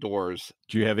Primal Outdoors.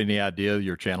 Do you have any idea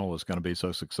your channel was going to be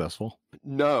so successful?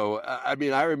 No. I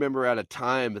mean, I remember at a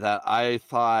time that I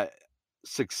thought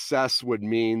success would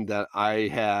mean that I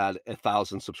had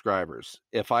 1,000 subscribers.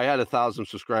 If I had 1,000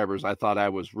 subscribers, I thought I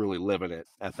was really living it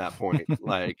at that point.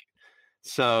 Like,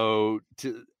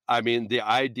 I mean, the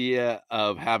idea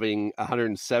of having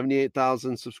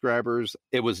 178,000 subscribers,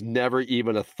 it was never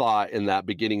even a thought in that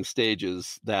beginning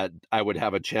stages that I would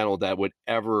have a channel that would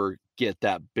ever get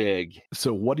that big.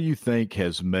 So what do you think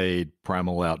has made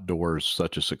Primal Outdoors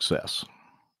such a success?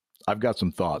 I've got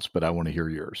some thoughts, but I want to hear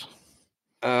yours.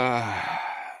 I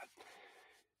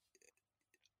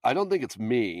don't think it's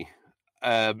me.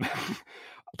 Um,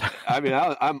 I mean,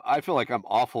 I feel like I'm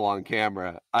awful on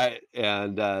camera.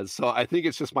 So I think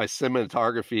it's just my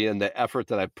cinematography and the effort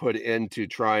that I put into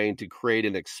trying to create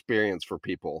an experience for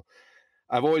people.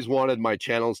 I've always wanted my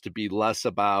channels to be less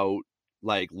about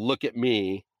like, look at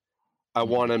me. I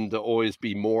want them to always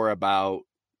be more about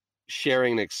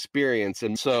sharing an experience.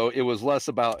 And so it was less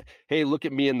about, hey, look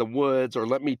at me in the woods, or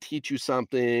let me teach you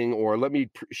something, or let me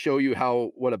show you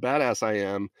what a badass I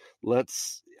am.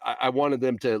 I wanted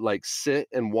them to like sit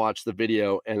and watch the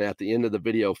video, and at the end of the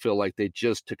video feel like they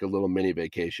just took a little mini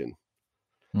vacation.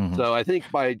 So I think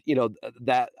by,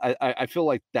 that I feel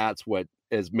like that's what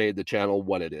has made the channel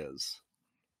what it is.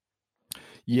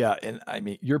 Yeah, and I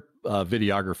mean, your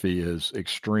videography is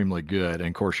extremely good. And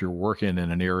of course, you're working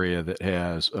in an area that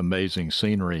has amazing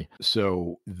scenery.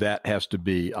 So that has to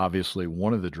be obviously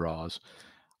one of the draws.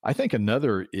 I think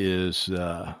another is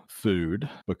food,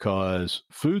 because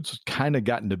food's kind of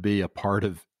gotten to be a part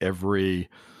of every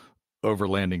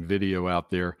overlanding video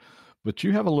out there. But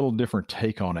you have a little different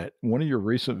take on it. One of your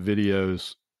recent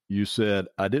videos, you said,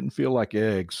 I didn't feel like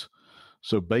eggs,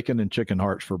 so bacon and chicken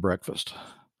hearts for breakfast.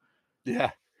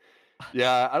 Yeah.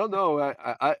 Yeah, I don't know.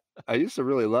 I used to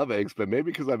really love eggs, but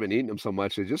maybe because I've been eating them so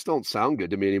much, they just don't sound good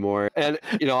to me anymore. And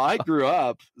I grew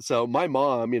up. So my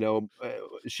mom,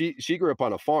 she grew up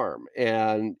on a farm,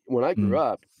 and when I grew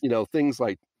up, things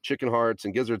like chicken hearts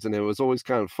and gizzards, and it was always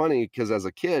kind of funny because as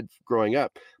a kid growing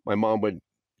up, my mom would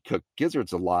cook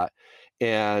gizzards a lot.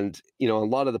 And, a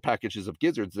lot of the packages of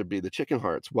gizzards, there'd be the chicken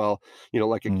hearts. Well,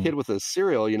 like a kid with a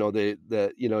cereal,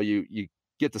 you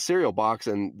get the cereal box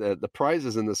and the prize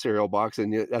is in the cereal box.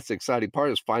 And that's the exciting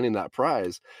part, is finding that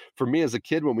prize. For me as a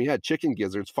kid, when we had chicken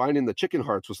gizzards, finding the chicken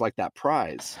hearts was like that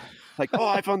prize. Like, oh,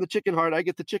 I found the chicken heart. I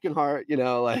get the chicken heart,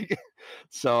 like,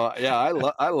 so yeah,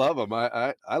 I love them.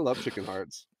 I love chicken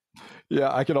hearts.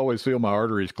 Yeah, I can always feel my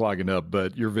arteries clogging up,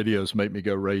 but your videos make me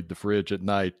go raid the fridge at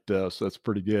night. So that's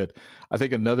pretty good. I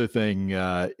think another thing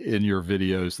in your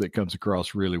videos that comes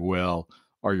across really well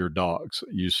are your dogs.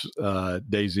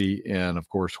 Daisy and, of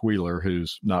course, Wheeler,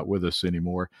 who's not with us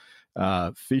anymore,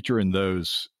 featuring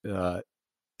those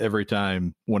every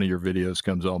time one of your videos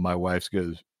comes on. My wife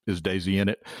goes, is Daisy in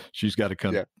it? She's got to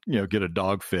come, get a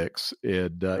dog fix.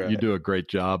 And you do a great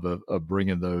job of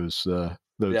bringing those in.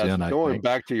 Going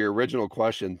back to your original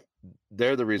question,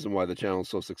 they're the reason why the channel is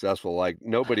so successful. Like,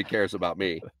 nobody cares about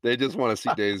me. They just want to see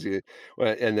Daisy.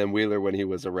 And then Wheeler, when he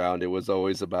was around, it was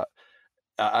always about,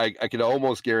 I could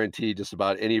almost guarantee just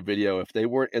about any video, if they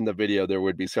weren't in the video, there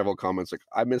would be several comments like,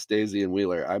 I miss Daisy and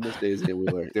Wheeler. I miss Daisy and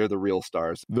Wheeler. They're the real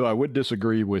stars. Though I would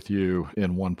disagree with you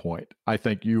in one point. I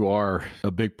think you are a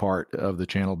big part of the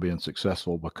channel being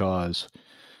successful because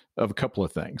of a couple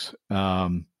of things.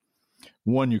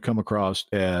 One, you come across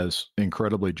as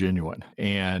incredibly genuine,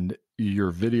 and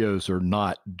your videos are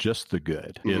not just the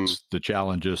good. It's the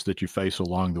challenges that you face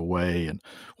along the way and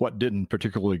what didn't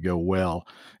particularly go well.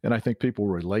 And I think people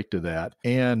relate to that,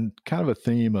 and kind of a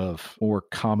theme of more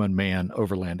common man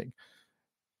overlanding.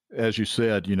 As you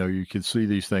said, you can see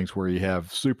these things where you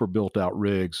have super built out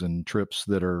rigs and trips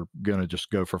that are going to just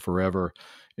go for forever.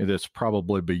 And that's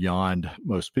probably beyond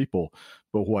most people.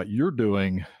 But what you're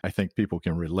doing, I think people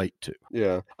can relate to.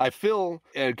 Yeah. I feel,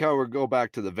 and kind of go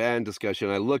back to the van discussion,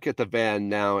 I look at the van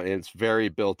now and it's very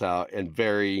built out and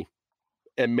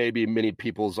maybe many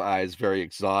people's eyes, very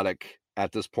exotic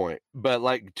at this point. But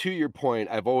like, to your point,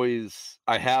 I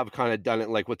have kind of done it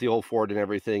like with the old Ford and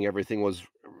everything. Everything was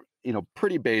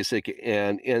pretty basic,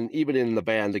 and even in the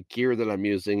van, the gear that I'm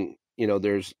using,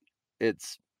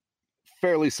 it's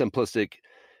fairly simplistic,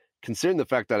 considering the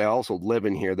fact that I also live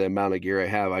in here. The amount of gear I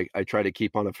have, I try to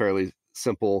keep on a fairly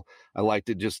simple. I like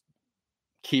to just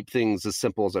keep things as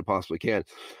simple as I possibly can.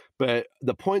 But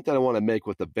the point that I want to make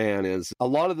with the van is a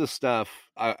lot of the stuff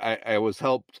I was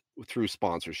helped through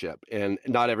sponsorship, and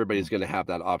not everybody's going to have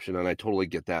that option, and I totally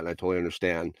get that, and I totally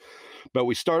understand. But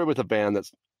we started with a van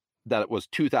that was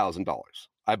 $2,000.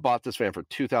 I bought this van for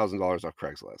 $2,000 off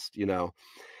Craigslist,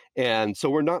 and so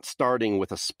we're not starting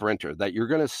with a Sprinter that you're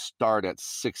going to start at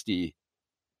 60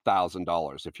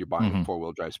 $100,000 if you're buying a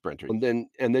four-wheel drive Sprinter. And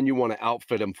then you want to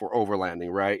outfit them for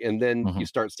overlanding, right? And then you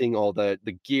start seeing all the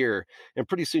gear, and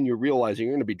pretty soon you're realizing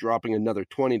you're going to be dropping another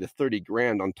 20 to 30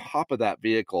 grand on top of that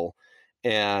vehicle.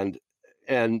 And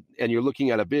you're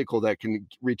looking at a vehicle that can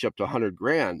reach up to 100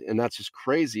 grand. And that's just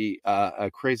crazy, a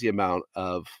crazy amount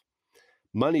of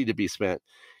money to be spent.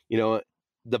 The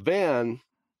van,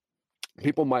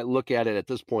 people might look at it at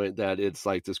this point that it's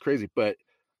like this crazy, but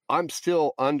I'm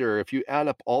still under, if you add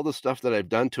up all the stuff that I've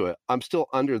done to it, I'm still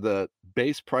under the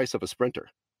base price of a Sprinter.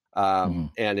 And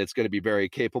it's going to be very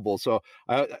capable. So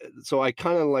I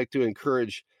kind of like to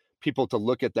encourage people to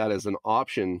look at that as an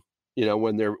option,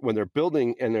 when they're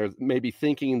building, and they're maybe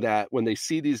thinking that when they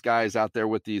see these guys out there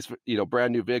with these,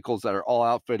 brand new vehicles that are all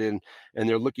outfitted, and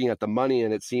they're looking at the money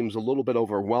and it seems a little bit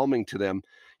overwhelming to them,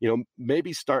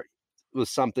 maybe start with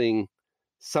something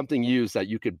used that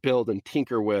you could build and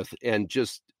tinker with, and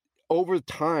just over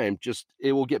time,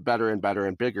 it will get better and better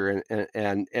and bigger.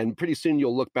 And pretty soon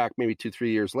you'll look back maybe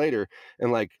 2-3 years later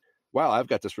and like, wow, I've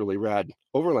got this really rad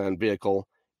overland vehicle,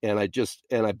 and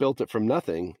I built it from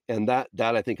nothing. And that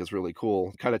I think is really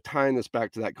cool. Kind of tying this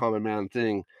back to that common man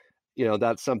thing,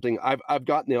 that's something I've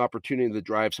gotten the opportunity to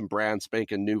drive some brand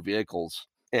spanking new vehicles,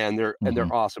 and they're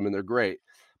awesome and they're great,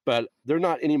 but they're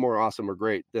not any more awesome or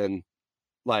great than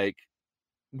like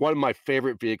one of my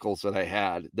favorite vehicles that I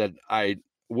had that I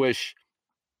wish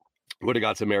would have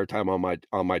got some airtime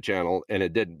on my channel, and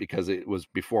it didn't because it was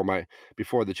before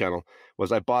the channel,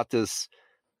 was I bought this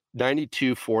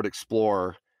 92 Ford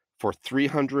Explorer for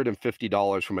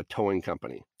 $350 from a towing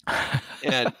company.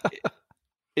 And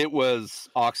it was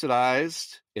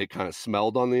oxidized. It kind of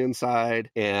smelled on the inside,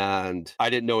 and I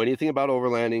didn't know anything about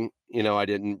overlanding. I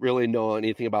didn't really know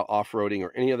anything about off-roading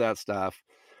or any of that stuff,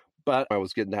 but I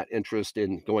was getting that interest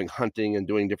in going hunting and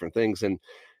doing different things, and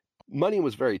money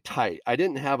was very tight. I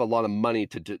didn't have a lot of money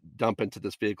to dump into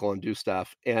this vehicle and do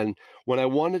stuff. And when I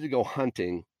wanted to go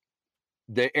hunting,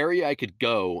 the area I could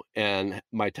go and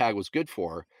my tag was good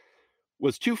for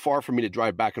was too far for me to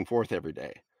drive back and forth every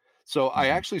day. So I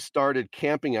actually started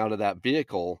camping out of that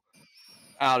vehicle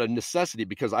out of necessity,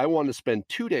 because I wanted to spend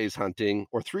 2 days hunting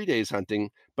or 3 days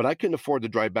hunting, but I couldn't afford to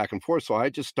drive back and forth. So I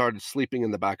just started sleeping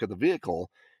in the back of the vehicle.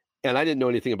 And I didn't know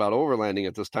anything about overlanding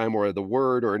at this time, or the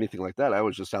word or anything like that. I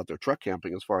was just out there truck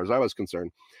camping as far as I was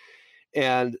concerned.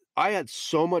 And I had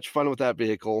so much fun with that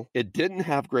vehicle. It didn't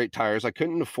have great tires. I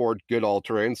couldn't afford good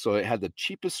all-terrain, so it had the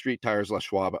cheapest street tires Les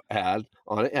Schwab had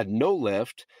on it. It had no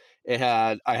lift.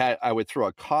 I would throw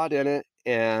a cot in it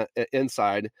and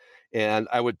inside, and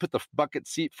I would put the bucket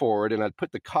seat forward, and I'd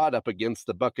put the cot up against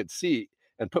the bucket seat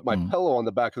and put my pillow on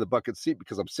the back of the bucket seat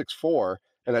because I'm 6'4",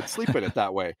 and I'd sleep in it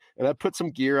that way. And I'd put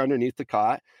some gear underneath the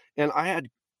cot. And I had,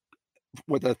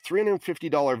 with a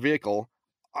 $350 vehicle,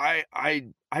 I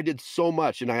did so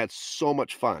much, and I had so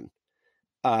much fun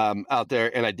out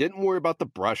there. And I didn't worry about the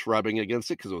brush rubbing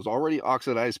against it because it was already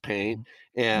oxidized paint,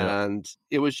 and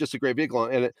it was just a great vehicle.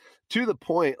 And to the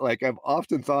point, like, I've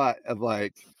often thought of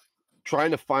like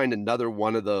trying to find another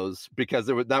one of those, because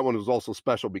that one was also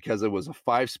special because it was a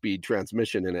 5-speed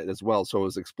transmission in it as well. So it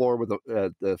was Explorer with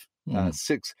the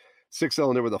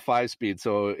six-cylinder with a 5-speed.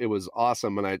 So it was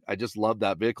awesome, and I just loved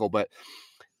that vehicle. But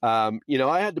I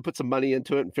had to put some money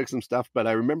into it and fix some stuff. But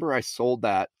I remember I sold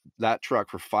that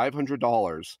truck for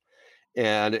 $500,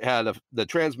 and it had the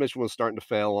transmission was starting to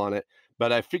fail on it.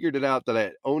 But I figured it out that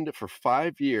I owned it for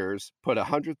 5 years, put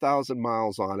 100,000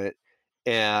 miles on it,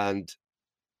 and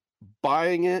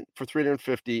buying it for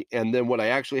 $350, and then what I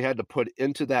actually had to put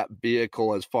into that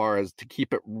vehicle as far as to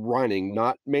keep it running,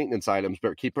 not maintenance items,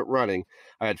 but keep it running,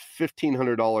 I had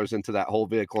 $1,500 into that whole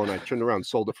vehicle, and I turned around and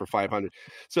sold it for $500.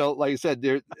 So like I said,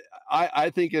 I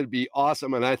think it'd be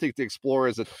awesome, and I think the Explorer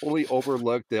is a totally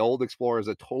overlooked, the old Explorer is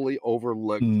a totally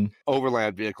overlooked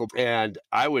overland vehicle, and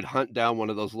I would hunt down one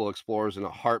of those little Explorers in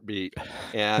a heartbeat.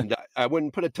 And I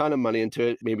wouldn't put a ton of money into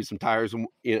it, maybe some tires and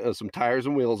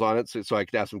wheels on it, so I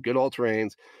could have some good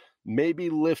all-terrains, maybe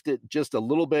lift it just a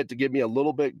little bit to give me a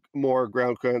little bit more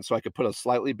ground clearance, so I could put a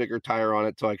slightly bigger tire on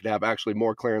it so I could have actually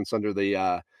more clearance under the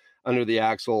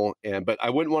axle. But I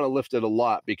wouldn't want to lift it a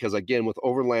lot, because again, with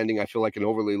overlanding, I feel like an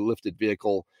overly lifted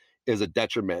vehicle is a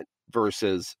detriment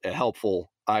versus a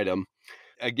helpful item.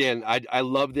 Again, I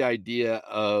love the idea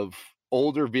of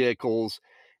older vehicles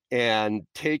and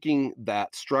taking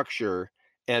that structure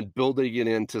and building it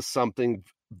into something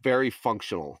very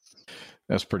functional.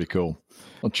 That's pretty cool.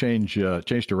 I'll change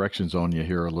directions on you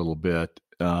here a little bit.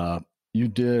 You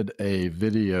did a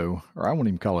video, or I won't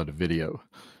even call it a video.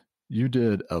 You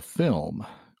did a film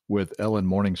with Ellen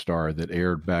Morningstar that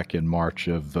aired back in March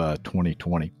of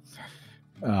 2020.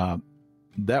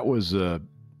 That was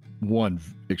one,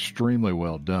 extremely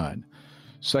well done.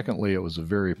 Secondly, it was a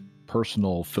very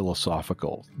personal,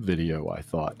 philosophical video, I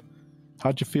thought.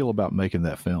 How'd you feel about making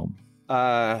that film?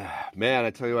 Man, I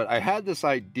tell you what, I had this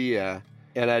idea,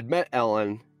 and I'd met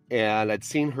Ellen, and I'd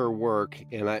seen her work,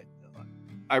 and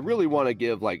I really want to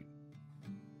give like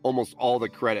almost all the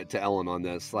credit to Ellen on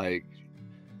this. Like,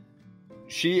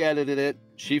 she edited it,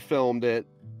 she filmed it,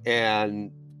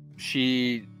 and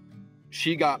she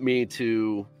got me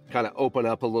to kind of open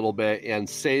up a little bit and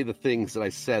say the things that I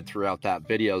said throughout that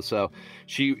video. So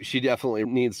she definitely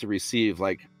needs to receive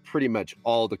like pretty much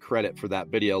all the credit for that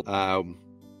video.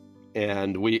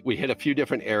 And we hit a few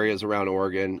different areas around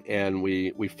Oregon, and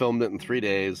we filmed it in 3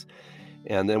 days.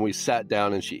 And then we sat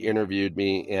down and she interviewed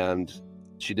me, and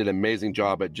she did an amazing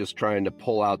job at just trying to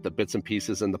pull out the bits and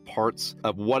pieces and the parts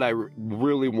of what I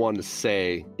really wanted to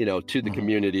say, you know, to the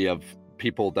community of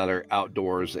people that are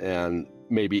outdoors and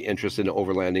maybe interested in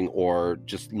overlanding or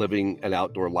just living an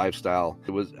outdoor lifestyle.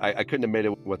 I couldn't have made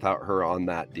it without her on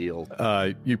that deal.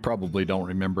 You probably don't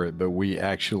remember it, but we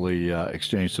actually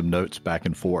exchanged some notes back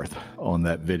and forth on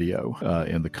that video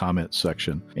in the comments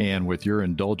section. And with your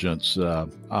indulgence,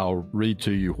 I'll read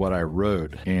to you what I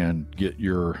wrote and get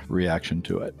your reaction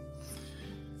to it.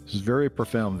 This is a very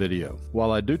profound video.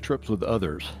 While I do trips with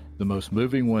others, the most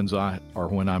moving ones are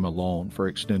when I'm alone for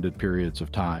extended periods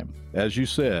of time. As you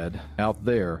said, out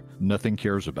there, nothing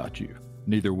cares about you,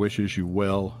 neither wishes you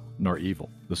well nor evil.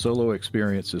 The solo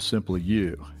experience is simply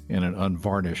you in an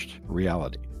unvarnished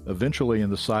reality. Eventually, in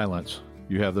the silence,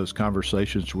 you have those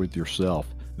conversations with yourself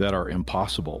that are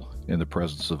impossible in the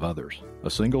presence of others. A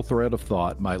single thread of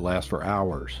thought might last for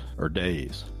hours or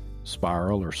days,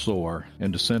 spiral or soar,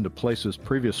 and descend to places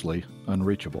previously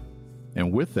unreachable.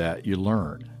 And with that, you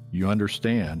learn. You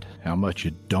understand how much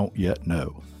you don't yet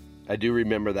know. I do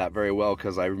remember that very well,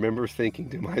 because I remember thinking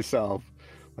to myself,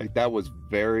 like, that was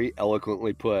very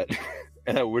eloquently put.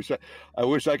 And I wish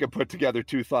I could put together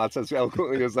two thoughts as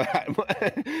eloquently as that.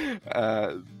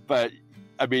 But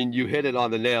I mean, you hit it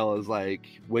on the nail. Is like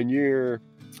when you're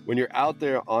out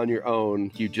there on your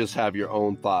own, you just have your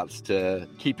own thoughts to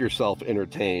keep yourself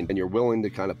entertained, and you're willing to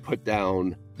kind of put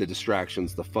down the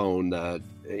distractions, the phone,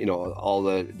 all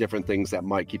the different things that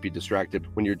might keep you distracted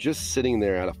when you're just sitting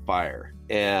there at a fire.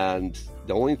 And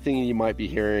the only thing you might be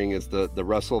hearing is the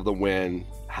rustle of the wind,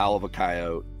 howl of a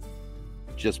coyote.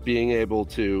 Just being able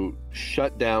to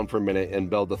shut down for a minute and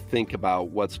be able to think about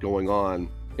what's going on.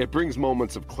 It brings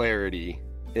moments of clarity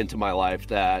into my life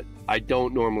that I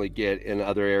don't normally get in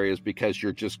other areas, because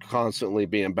you're just constantly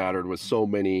being battered with so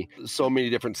many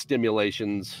different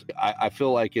stimulations. I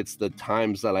feel like it's the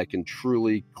times that I can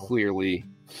truly, clearly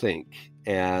think.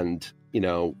 And,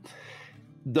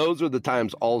 those are the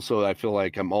times also I feel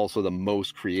like I'm also the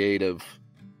most creative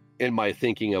in my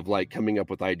thinking of like coming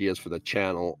up with ideas for the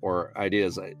channel or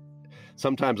ideas.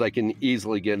 Sometimes I can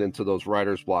easily get into those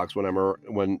writer's blocks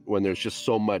when there's just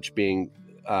so much being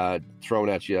thrown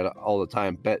at you all the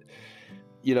time. But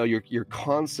you're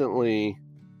constantly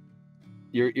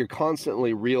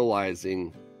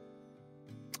realizing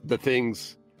the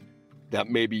things that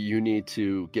maybe you need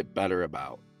to get better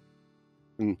about.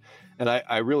 And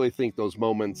I really think those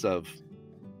moments of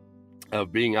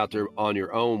being out there on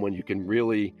your own, when you can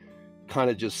really kind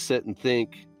of just sit and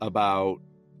think about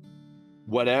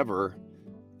whatever,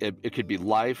 it could be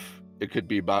life, it could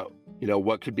be about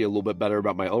what could be a little bit better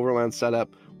about my overland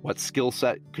setup, what skill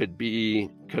set could I be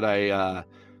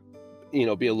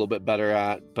a little bit better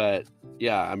at. But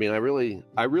yeah, I mean, I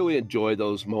really enjoy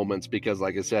those moments, because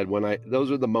like I said,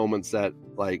 those are the moments that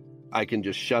like I can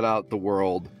just shut out the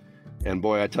world. And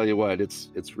boy, I tell you what, it's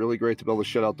really great to be able to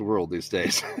shut out the world these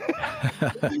days.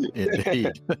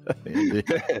 Indeed.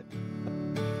 Indeed.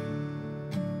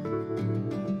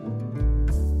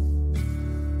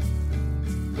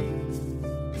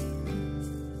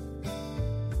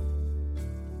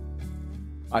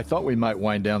 I thought we might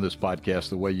wind down this podcast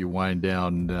the way you wind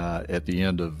down at the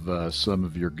end of some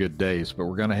of your good days, but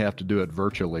we're going to have to do it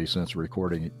virtually since we're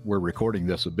recording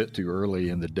this a bit too early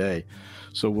in the day.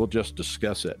 So we'll just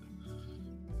discuss it.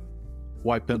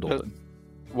 Why Pendleton?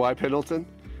 Why Pendleton?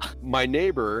 My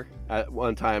neighbor at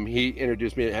one time, he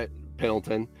introduced me to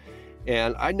Pendleton,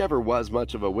 and I never was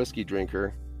much of a whiskey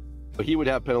drinker. But he would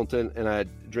have Pendleton, and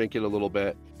I'd drink it a little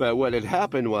bit. But what had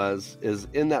happened is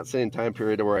in that same time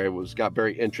period where I got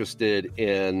very interested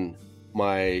in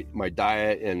my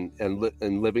diet and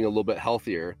living a little bit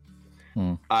healthier,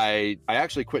 I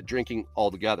actually quit drinking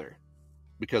altogether,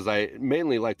 because I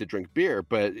mainly like to drink beer,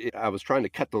 but I was trying to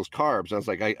cut those carbs. I was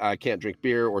like, I can't drink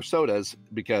beer or sodas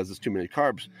because it's too many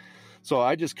carbs. So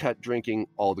I just cut drinking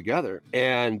altogether.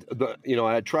 And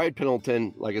I had tried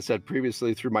Pendleton, like I said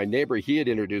previously, through my neighbor. He had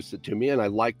introduced it to me, and I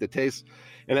liked the taste.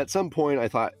 And at some point, I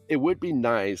thought it would be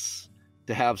nice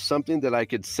to have something that I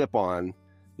could sip on,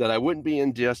 that I wouldn't be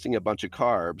ingesting a bunch of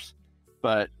carbs,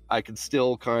 but I could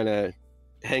still kind of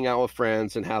hang out with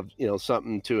friends and have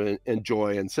something to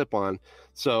enjoy and sip on.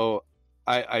 So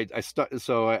I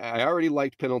already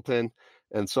liked Pendleton,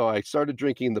 and so I started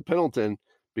drinking the Pendleton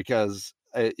because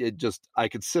I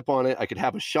could sip on it. I could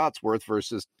have a shot's worth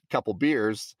versus a couple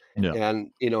beers,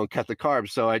 and cut the carbs.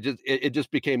 So it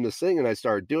just became this thing, and I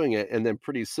started doing it. And then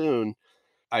pretty soon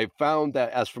I found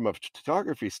that, as from a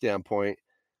photography standpoint,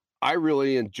 I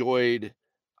really enjoy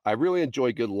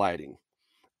good lighting.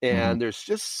 And there's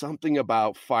just something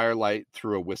about firelight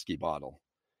through a whiskey bottle.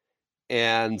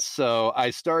 And so I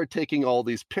started taking all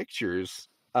these pictures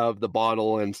of the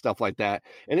bottle and stuff like that.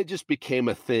 And it just became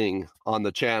a thing on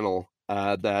the channel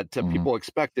that people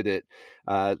expected it.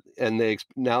 And they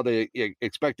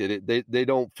expected it. They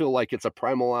don't feel like it's a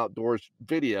Primal Outdoors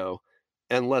video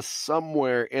unless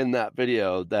somewhere in that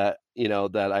video that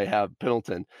I have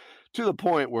Pendleton, to the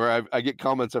point where I get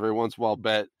comments every once in a while,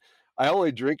 but I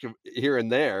only drink here and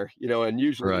there, and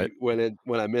usually when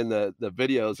I'm in the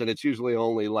videos, and it's usually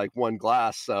only like one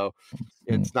glass, so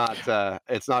it's not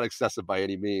excessive by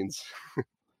any means.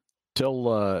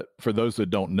 Tell for those that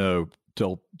don't know,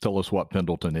 tell us what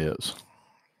Pendleton is.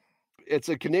 It's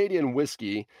a Canadian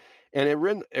whiskey,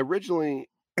 and originally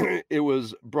it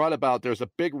was brought about. There's a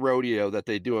big rodeo that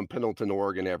they do in Pendleton,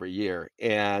 Oregon every year,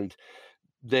 and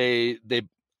they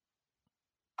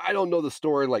I don't know the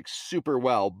story like super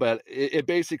well, but it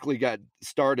basically got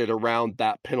started around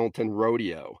that Pendleton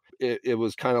rodeo. It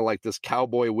was kind of like this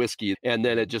cowboy whiskey, and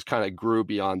then it just kind of grew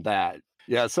beyond that.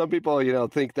 Yeah, some people,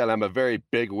 think that I'm a very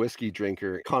big whiskey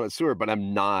drinker, connoisseur, but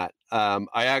I'm not.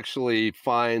 I actually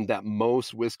find that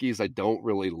most whiskeys I don't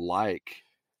really like.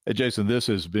 Hey, Jason, this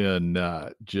has been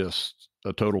just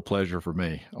a total pleasure for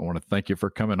me. I want to thank you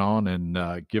for coming on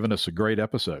and giving us a great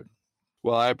episode.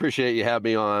 Well, I appreciate you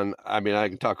having me on. I mean, I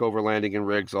can talk overlanding and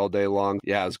rigs all day long.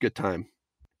 Yeah, it was a good time.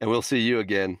 And we'll see you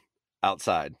again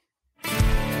outside.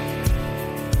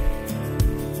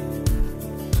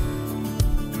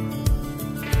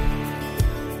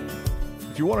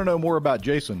 If you want to know more about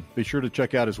Jason, be sure to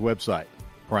check out his website,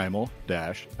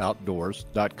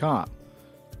 primal-outdoors.com,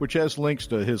 which has links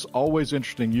to his always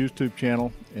interesting YouTube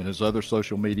channel and his other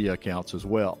social media accounts as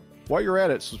well. While you're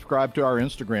at it, subscribe to our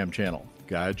Instagram channel,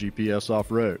 Guide GPS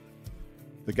Off-Road.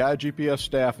 The Guide GPS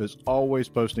staff is always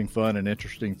posting fun and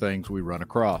interesting things we run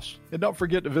across. And don't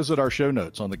forget to visit our show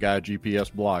notes on the Guide GPS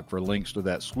blog for links to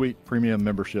that sweet premium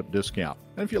membership discount.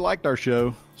 And if you liked our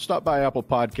show, stop by Apple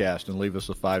Podcast and leave us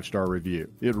a 5-star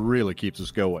review. It really keeps us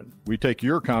going. We take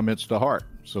your comments to heart,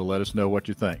 so let us know what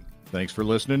you think. Thanks for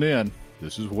listening in.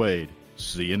 This is Wade.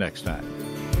 See you next time.